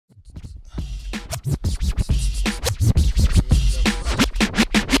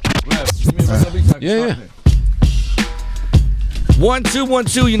Yeah.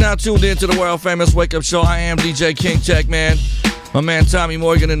 1212, you're now tuned in to the world famous Wake Up Show. I am DJ King Tech, man. My man Tommy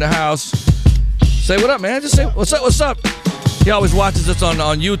Morgan in the house. Say what up, man. Just say what's up, what's up. He always watches us on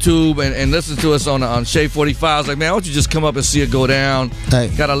YouTube and listens to us on Shade 45. I was like, man, why don't you just come up and see it go down?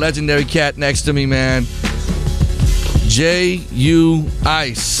 Hey. Got a legendary cat next to me, man. J.U.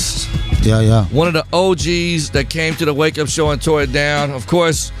 Ice. Yeah. One of the OGs that came to the Wake Up Show and tore it down. Of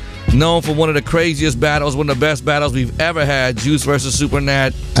course, known for one of the craziest battles, one of the best battles we've ever had, Juice versus Super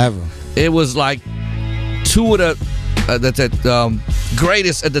Nat. Ever. It was like two of the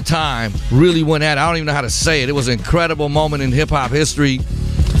greatest at the time really went at it. I don't even know how to say it. It was an incredible moment in hip-hop history.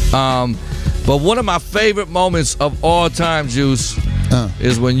 But one of my favorite moments of all time, Juice,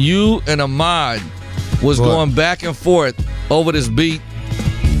 is when you and Ahmad was going back and forth over this beat,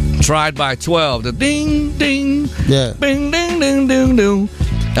 Tried by 12. The ding, ding, bing, ding, ding, ding, ding.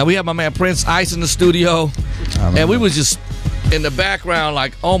 And we had my man Prince Ice in the studio, and we was just in the background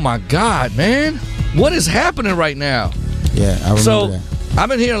like, oh my God, man, what is happening right now? Yeah, I remember that. I've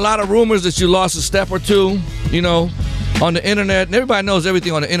been hearing a lot of rumors that you lost a step or two, you know, on the internet. And everybody knows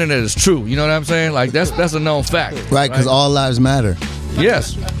everything on the internet is true. You know what I'm saying? Like, that's a known fact. Right, because all lives matter.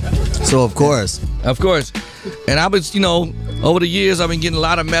 Yes. So, of course. Of course. And I was, you know, over the years, I've been getting a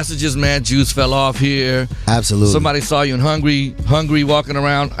lot of messages, man. Juice fell off here. Absolutely. Somebody saw you in Hungary walking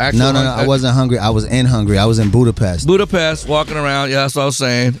around. No, I wasn't hungry. I was in Hungary. I was in Budapest. Budapest, walking around. Yeah, that's what I was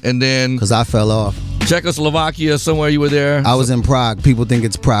saying. And then... Because I fell off. Czechoslovakia, somewhere you were there. I was in Prague. People think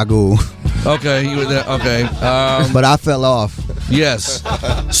it's Prague. Okay, you were there. Okay. But I fell off. Yes.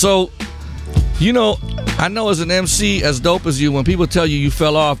 So, you know, I know as an MC, as dope as you, when people tell you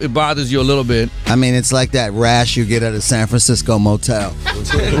fell off, it bothers you a little bit. I mean, it's like that rash you get at a San Francisco motel.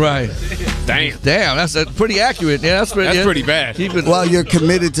 Right. Damn, that's pretty accurate. Yeah, that's pretty bad. Well, you're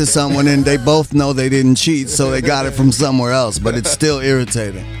committed to someone and they both know they didn't cheat, so they got it from somewhere else, but it's still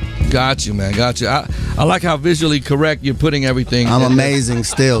irritating. Got you, man. Got you. I like how visually correct you're putting everything. I'm amazing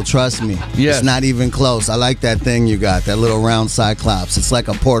still, trust me. Yes. It's not even close. I like that thing you got, that little round Cyclops. It's like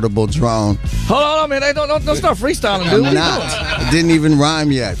a portable drone. Hold on, man. Hey, don't start freestyling, dude. I'm not. It didn't even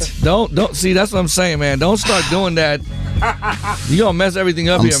rhyme yet. Don't see, that's what I'm saying, man. Don't start doing that. You're gonna mess everything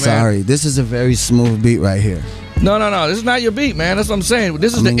up here, man. I'm sorry. This is a very smooth beat right here. No. This is not your beat, man. That's what I'm saying.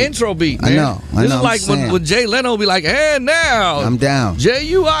 This is the intro beat, man. I know. This is like when Jay Leno be like, and now. I'm down.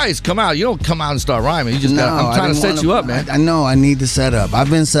 J.U. Ice, come out. You don't come out and start rhiming. You just I'm trying to set you up, man. I know. I need to set up. I've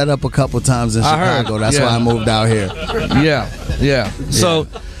been set up a couple times in Chicago. That's why I moved out here. Yeah. So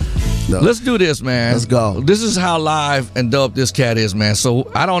let's do this, man. Let's go. This is how live and dope this cat is, man.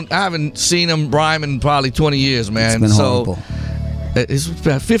 So I haven't seen him rhyme in probably 20 years, man. It's been horrible. It's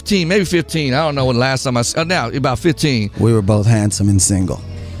about 15, maybe 15. I don't know when the last time now about 15. We were both handsome and single.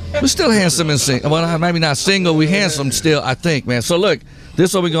 We're still handsome and single. Well, maybe not single. We handsome still, I think, man. So look,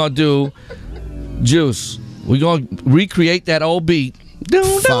 this is what we're gonna do. Juice, we're gonna recreate that old beat.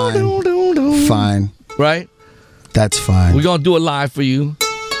 Fine. Right? That's fine. We're gonna do it live for you.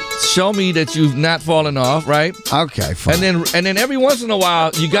 Show me that you've not fallen off, right? Okay, fine. And then every once in a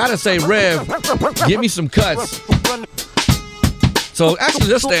while, you gotta say, Rev, give me some cuts. So actually,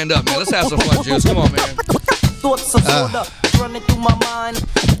 let's stand up, man. Let's have some fun, Juice. Come on, man. Thoughts of slaughter running through my mind.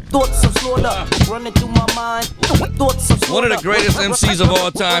 Thoughts of slaughter running through my mind. Thoughts of slaughter. One of the greatest MCs of all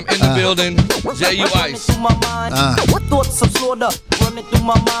time in the building, J.U. Ice. Thoughts of slaughter running through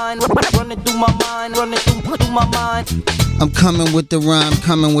my mind. Running through my mind. Running through my mind. I'm coming with the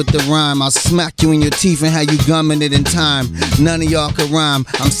rhyme, I'll smack you in your teeth and have you gumming it in time. None of y'all can rhyme,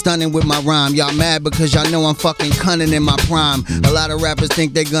 I'm stunning with my rhyme. Y'all mad because y'all know I'm fucking cunning in my prime. A lot of rappers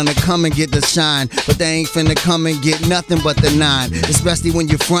think they're gonna come and get the shine, but they ain't finna come and get nothing but the 9. Especially when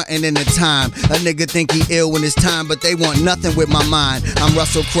you're frontin' in the time. A nigga think he ill when it's time, but they want nothing with my mind. I'm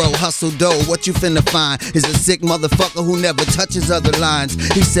Russell Crowe, hustle dough, what you finna find is a sick motherfucker who never touches other lines.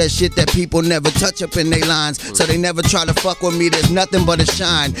 He says shit that people never touch up in they lines, so they never try to fuck with me, there's nothing but a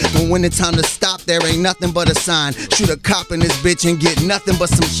shine. But when it's time to stop, there ain't nothing but a sign. Shoot a cop in this bitch and get nothing but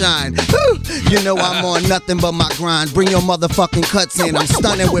some shine. Woo! You know I'm on nothing but my grind. Bring your motherfucking cuts in, I'm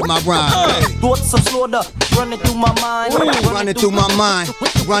stunning with my rhyme. Thoughts of slaughter running through my mind. Running through my mind.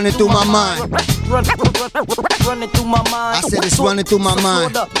 Running through my mind. Running through my mind. I said it's running through my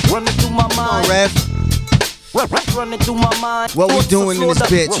mind. Running through my mind. Come on, Rev. Running through my mind. What we doing in this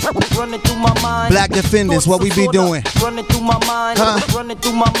bitch? Running through my mind. Black defendants, what we be doing? Running through my mind. Running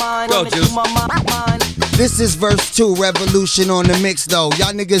through my mind. Go, Running Juice. through my mind. This is verse 2, revolution on the mix though.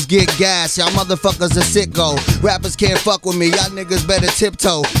 Y'all niggas get gas, y'all motherfuckers are sicko. Rappers can't fuck with me, y'all niggas better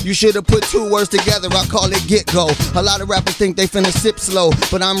tiptoe. You should've put 2 words together, I call it get go. A lot of rappers think they finna sip slow,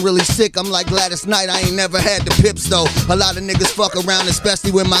 but I'm really sick, I'm like Gladys Knight, I ain't never had the pips though. A lot of niggas fuck around,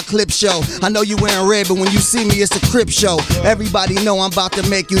 especially when my clip show. I know you wearing red, but when you see me, it's a crip show. Everybody know I'm about to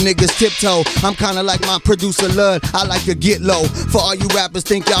make you niggas tiptoe. I'm kinda like my producer Lud, I like to get low. For all you rappers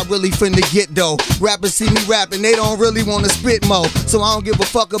think y'all really finna get dough. Rappers see me rapping, they don't really wanna spit mo. So I don't give a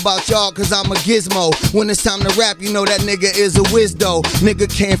fuck about y'all, cause I'm a gizmo. When it's time to rap, you know that nigga is a wizdo. Nigga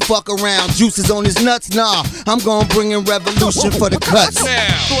can't fuck around, juices on his nuts, nah. I'm gonna bring in revolution for the cuts.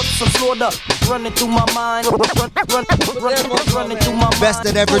 Thoughts of Florida running through my mind. Running through my mind. Best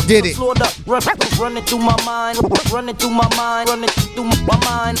that ever did it. Running through my mind. Running through my mind. Running through my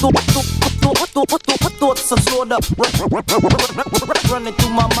mind. Thoughts of Florida running through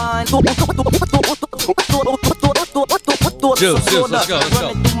my mind. Juice, let's go.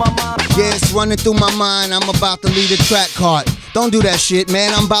 Yeah, it's running through my mind, I'm about to lead a track card. Don't do that shit,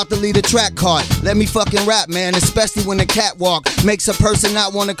 man, I'm about to lead a track card. Let me fucking rap, man, especially when the catwalk makes a person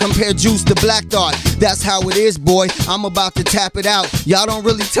not wanna compare Juice to Black Thought. That's how it is, boy, I'm about to tap it out. Y'all don't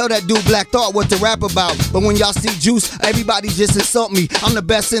really tell that dude Black Thought what to rap about. But when y'all see Juice, everybody just insult me. I'm the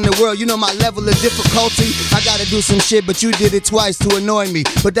best in the world, you know my level of difficulty. I gotta do some shit, but you did it twice to annoy me.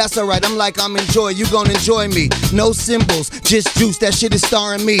 But that's alright, I'm like I'm enjoy, you gon' enjoy me. No symbols, just Juice, that shit is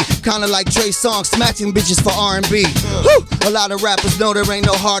starring me. Kinda like Trey Songz, smashing bitches for R&B. Whew! A lot of rappers know there ain't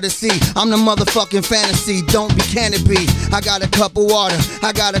no hard to see. I'm the motherfucking fantasy, don't be can it be. I got a cup of water,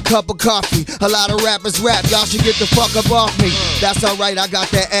 I got a cup of coffee. A lot of rappers rap, y'all should get the fuck up off me. That's alright, I got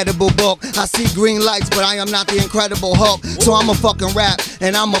that edible bulk. I see green lights, but I am not the Incredible Hulk. So I'ma fucking rap,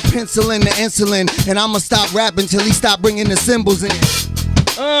 and I'ma pencil in the insulin. And I'ma stop rapping till he stop bringing the symbols in.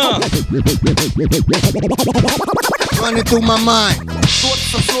 Running through my mind.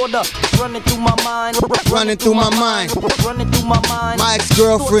 Thoughts of Florida running through my mind. Running through my mind. Running through my mind. My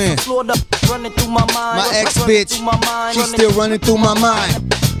ex-girlfriend. Running through my mind. My ex-bitch. She's still running through my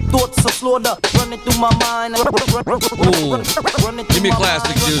mind. Thoughts of Florida running through my mind. Give me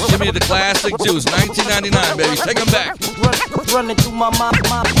classic Juice. Give me the classic Juice. 1999, baby. Take him back. Running through my mind.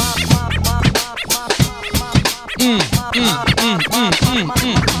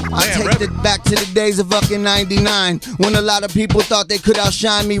 I take it back to the days of fucking 99, when a lot of people thought they could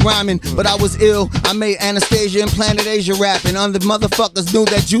outshine me rhyming, but I was ill. I made Anastasia and Planet Asia rapping. Other motherfuckers knew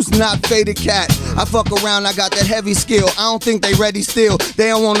that Juice not faded cat. I fuck around, I got that heavy skill. I don't think they ready still. They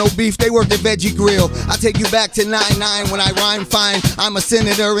don't want no beef, they work the veggie grill. I take you back to 99 when I rhyme fine. I'm a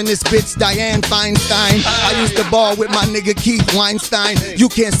senator in this bitch, Diane Feinstein. I used to ball with my nigga Keith Weinstein. You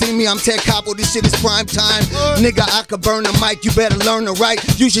can't see me, I'm Ted Koppel, this shit is prime time. Nigga, I could burn the mic, you better learn to write.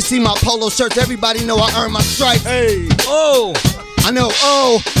 You should see my polo shirts, everybody know I earn my stripes. Hey, oh, I know,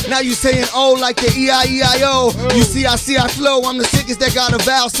 oh, now you saying oh like the E-I-E-I-O. You see, I flow, I'm the sickest that got a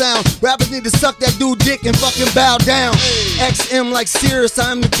vowel sound. Rappers need to suck that dude dick and fucking bow down. XM like Sirius,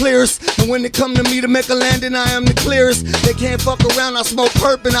 I am the clearest. And when they come to me to make a landing, I am the clearest. They can't fuck around, I smoke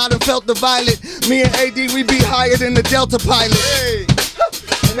perp and I done felt the violet. Me and AD, we be higher than the Delta pilot.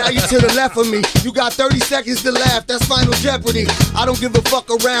 And now you to the left of me. You got 30 seconds to laugh, that's Final Jeopardy. I don't give a fuck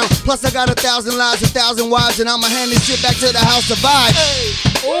around. Plus I got 1,000 lives, 1,000 wives, and I'ma hand this shit back to the house of vibe.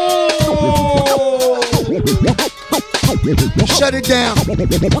 Oh. Shut it down.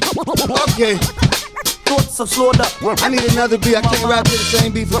 Okay. Thoughts of Florida. I need another beat. I can't rap to the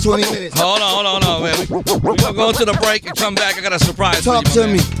same beat for 20 minutes. Hold on, man. We're gonna go to the break and come back. I got a surprise Talk for you, to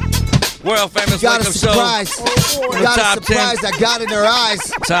man. me. World famous Got wake a up show. surprise. Got Top a surprise 10. I got in her eyes.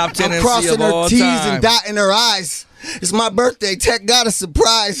 Top 10 I'm MC crossing of her all T's time. and dotting her eyes. It's my birthday. Tech got a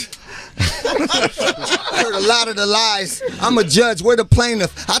surprise. I heard a lot of the lies. I'm a judge. We're the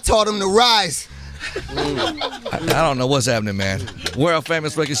plaintiff. I taught him to rise. I don't know what's happening, man. World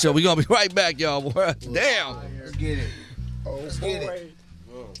famous wake up show. We're gonna be right back, y'all. Damn. Let's get it. Let's get it.